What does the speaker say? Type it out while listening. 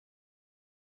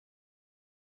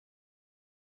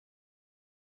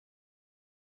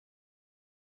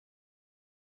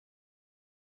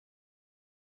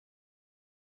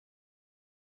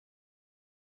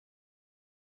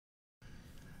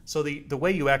So the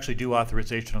way you actually do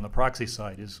authorization on the proxy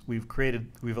side is we've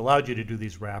allowed you to do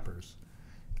these wrappers.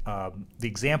 The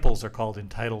examples are called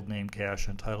entitled name cache,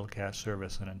 entitled cache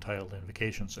service, and entitled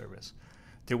invocation service.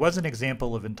 There was an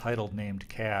example of entitled named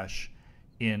cache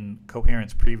in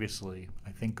Coherence previously,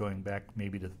 I think going back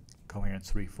maybe to Coherence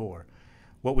 3.4.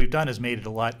 What we've done is made it a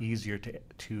lot easier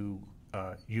to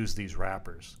use these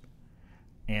wrappers.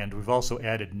 And we've also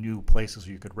added new places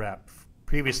where you could wrap.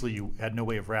 Previously, you had no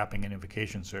way of wrapping an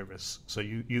invocation service. So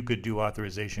you could do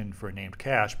authorization for a named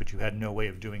cache, but you had no way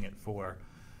of doing it for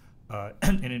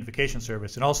an invocation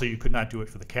service. And also, you could not do it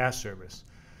for the cache service.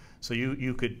 So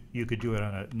you could do it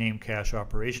on a named cache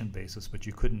operation basis, but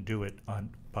you couldn't do it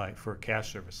for a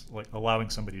cache service, like allowing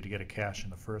somebody to get a cache in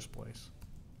the first place.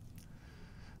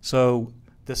 So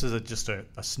this is just a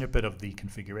snippet of the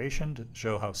configuration to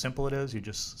show how simple it is. You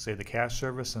just say the cache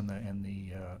service and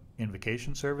the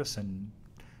invocation service and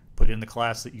put in the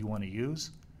class that you want to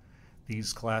use.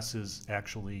 These classes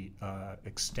actually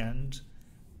extend.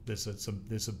 There's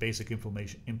a basic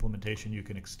implementation you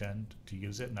can extend to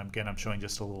use it. And again, I'm showing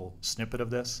just a little snippet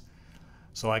of this.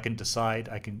 So I can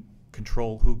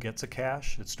control who gets a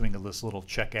cache. It's doing this little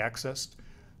check access.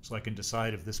 So I can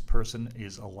decide if this person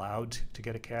is allowed to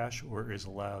get a cache or is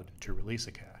allowed to release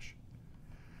a cache.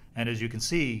 And as you can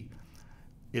see,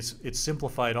 it's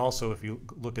simplified also if you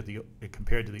look at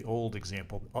compared to the old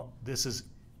example. This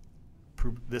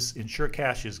ensure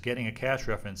cache is getting a cache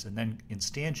reference and then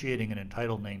instantiating an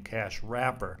entitled name cache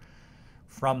wrapper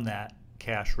from that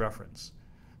cache reference.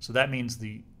 So that means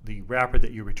the wrapper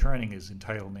that you're returning is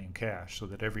entitled name cache, so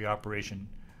that every operation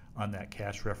on that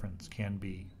cache reference can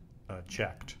be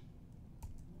checked.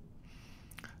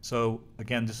 So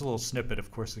again, just a little snippet. Of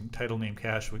course, the entitled name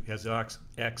cache has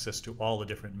access to all the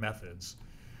different methods.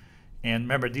 And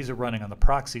remember, these are running on the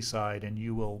proxy side, and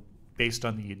you will, based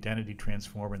on the identity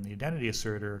transformer and the identity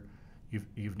asserter,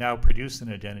 you've now produced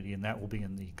an identity, and that will be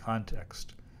in the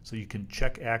context. So you can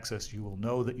check access. You will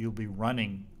know that you'll be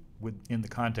running within the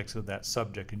context of that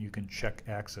subject, and you can check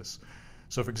access.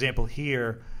 So for example,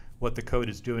 here, what the code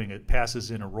is doing, it passes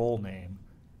in a role name.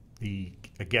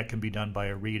 A get can be done by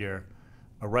a reader.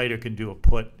 A writer can do a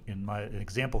put, in an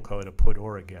example code, a put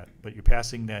or a get. But you're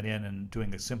passing that in and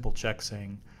doing a simple check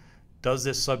saying, does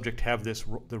this subject have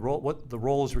the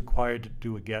role is required to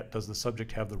do a get? Does the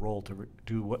subject have the role to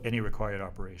do any required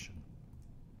operation?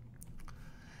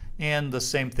 And the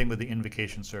same thing with the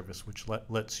invocation service, which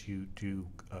lets you do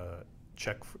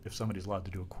check if somebody's allowed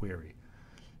to do a query.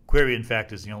 Query, in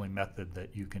fact, is the only method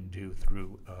that you can do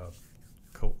through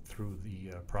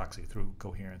the proxy, through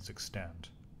Coherence Extend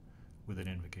with an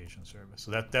invocation service.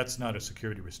 So that's not a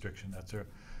security restriction. That's a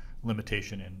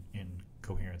limitation in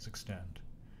Coherence Extend.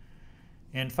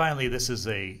 And finally, this is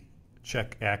a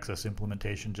check access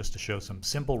implementation just to show some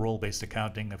simple role-based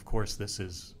accounting. Of course, this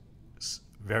is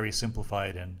very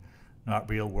simplified and not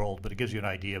real world, but it gives you an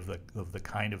idea of the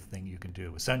kind of thing you can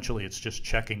do. Essentially, it's just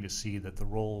checking to see that the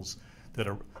roles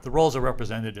are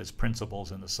represented as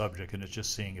principals in the subject, and it's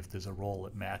just seeing if there's a role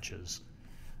that matches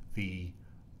the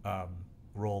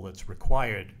role that's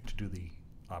required to do the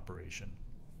operation.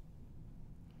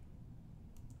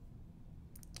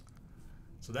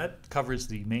 So that covers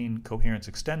the main Coherence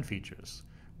Extend features.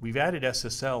 We've added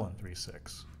SSL in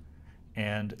 3.6,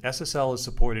 and SSL is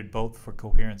supported both for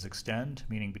Coherence Extend,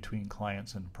 meaning between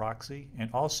clients and proxy, and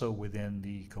also within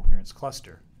the Coherence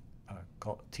cluster.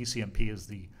 TCMP is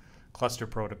the cluster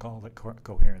protocol that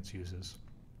Coherence uses.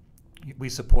 We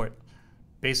support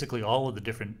basically all of the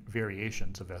different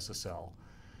variations of SSL,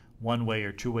 one-way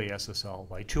or two-way SSL.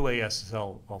 By two-way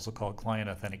SSL, also called client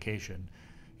authentication,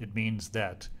 it means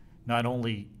that not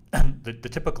only the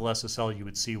typical SSL you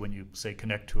would see when you say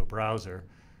connect to a browser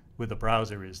with a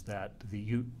browser is that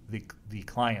the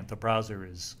client, the browser,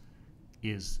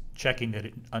 is checking that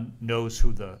it knows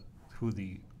who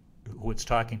it's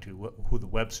talking to, who the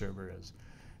web server is.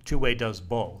 Two-way does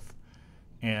both,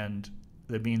 and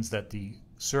that means that the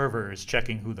server is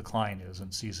checking who the client is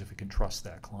and sees if it can trust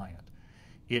that client.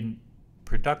 In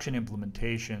production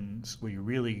implementations, where you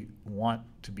really want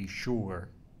to be sure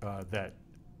that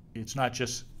it's not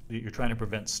just that you're trying to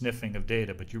prevent sniffing of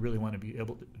data, but you really want to be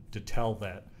able to tell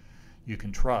that you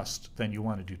can trust, then you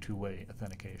want to do two-way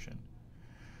authentication.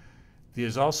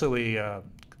 There's also a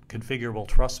configurable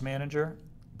trust manager.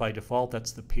 By default,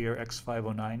 that's the Peer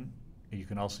X509. You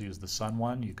can also use the Sun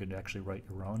one. You could actually write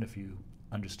your own if you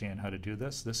understand how to do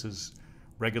this. This is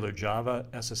regular Java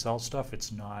SSL stuff.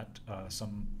 It's not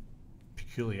some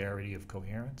peculiarity of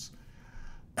Coherence.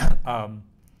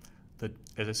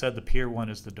 As I said, the Peer one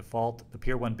is the default. The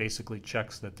Peer one basically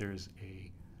checks that there's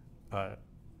a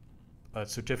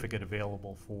certificate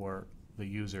available for the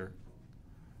user,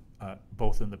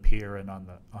 both in the peer and on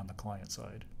the client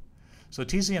side. So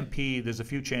TCMP, there's a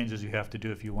few changes you have to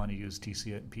do if you want to use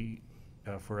TCMP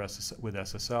with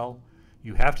SSL.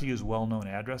 You have to use well-known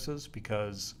addresses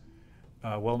because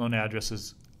well-known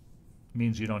addresses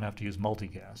means you don't have to use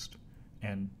multicast.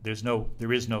 And there is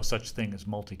no such thing as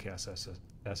multicast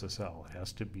SSL. It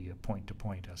has to be a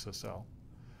point-to-point SSL.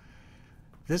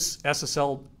 This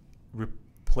SSL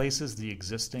replaces the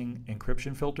existing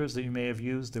encryption filters that you may have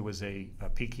used. There was a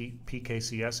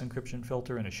PKCS encryption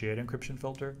filter and a shared encryption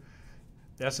filter.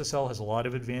 The SSL has a lot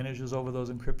of advantages over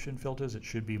those encryption filters. It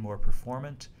should be more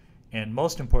performant, and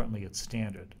most importantly, it's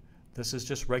standard. This is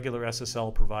just regular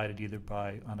SSL provided either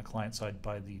on the client side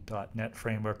by the .NET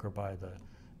framework or by the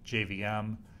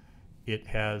JVM. It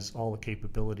has all the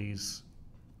capabilities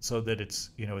so that it's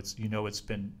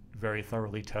been very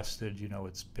thoroughly tested.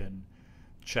 It's been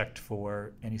checked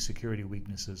for any security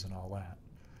weaknesses and all that.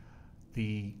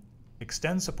 The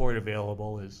extend support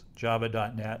available is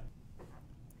java.net.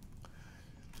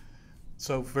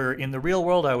 So in the real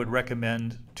world, I would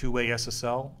recommend two-way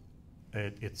SSL.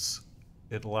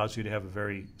 It allows you to have a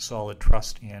very solid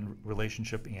trust and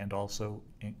relationship, and also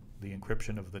the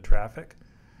encryption of the traffic.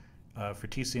 For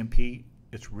TCMP,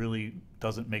 it really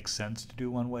doesn't make sense to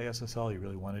do one-way SSL. You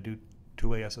really want to do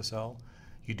two-way SSL.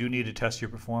 You do need to test your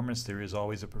performance. There is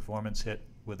always a performance hit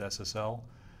with SSL,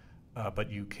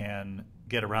 but you can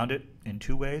get around it in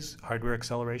two ways. Hardware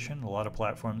acceleration. A lot of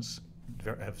platforms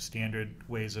have standard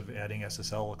ways of adding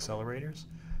SSL accelerators,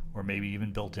 or maybe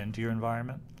even built into your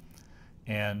environment.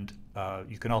 And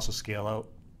you can also scale out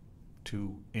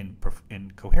to, in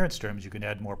coherence terms, you can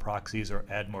add more proxies or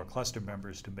add more cluster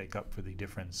members to make up for the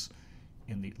difference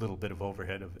in the little bit of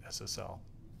overhead of SSL.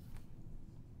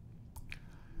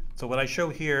 So what I show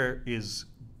here is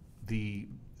the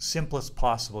simplest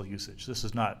possible usage. This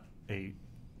is not a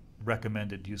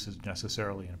recommended usage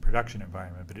necessarily in a production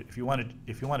environment, but if you want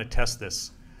to test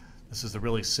this, this is a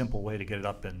really simple way to get it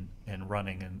up and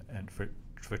running and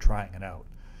for trying it out.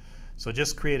 So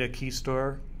just create a key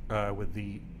store with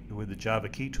the Java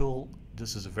key tool.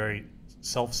 This is a very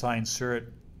self-signed cert,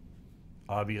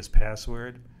 obvious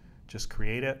password. Just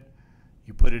create it.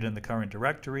 You put it in the current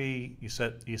directory. You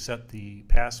set the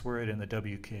password in the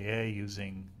WKA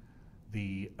using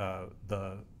the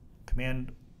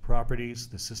command properties,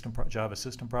 the Java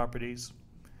system properties,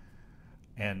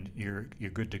 and you're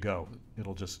good to go.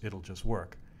 It'll just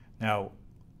work. Now,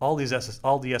 all the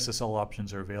SSL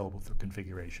options are available through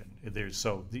configuration. You're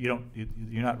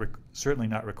certainly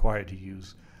not required to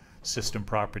use system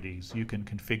properties. You can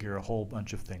configure a whole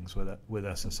bunch of things with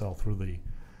SSL through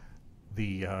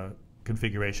the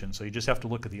configuration. So you just have to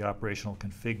look at the operational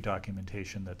config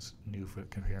documentation that's new for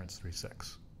Coherence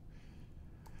 3.6.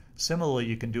 Similarly,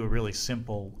 you can do a really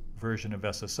simple version of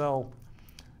SSL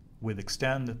with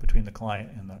extend between the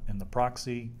client and the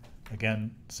proxy.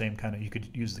 Again, same kind of. You could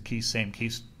use the same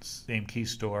key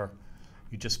store.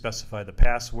 You just specify the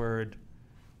password,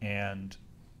 and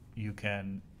you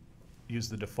can use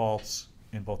the defaults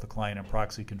in both the client and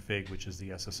proxy config, which is the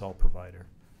SSL provider.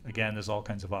 Again, there's all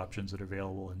kinds of options that are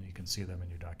available, and you can see them in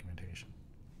your documentation.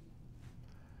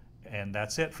 And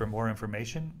that's it. For more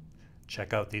information,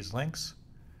 check out these links,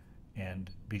 and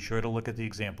be sure to look at the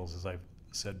examples, as I've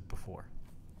said before.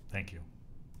 Thank you.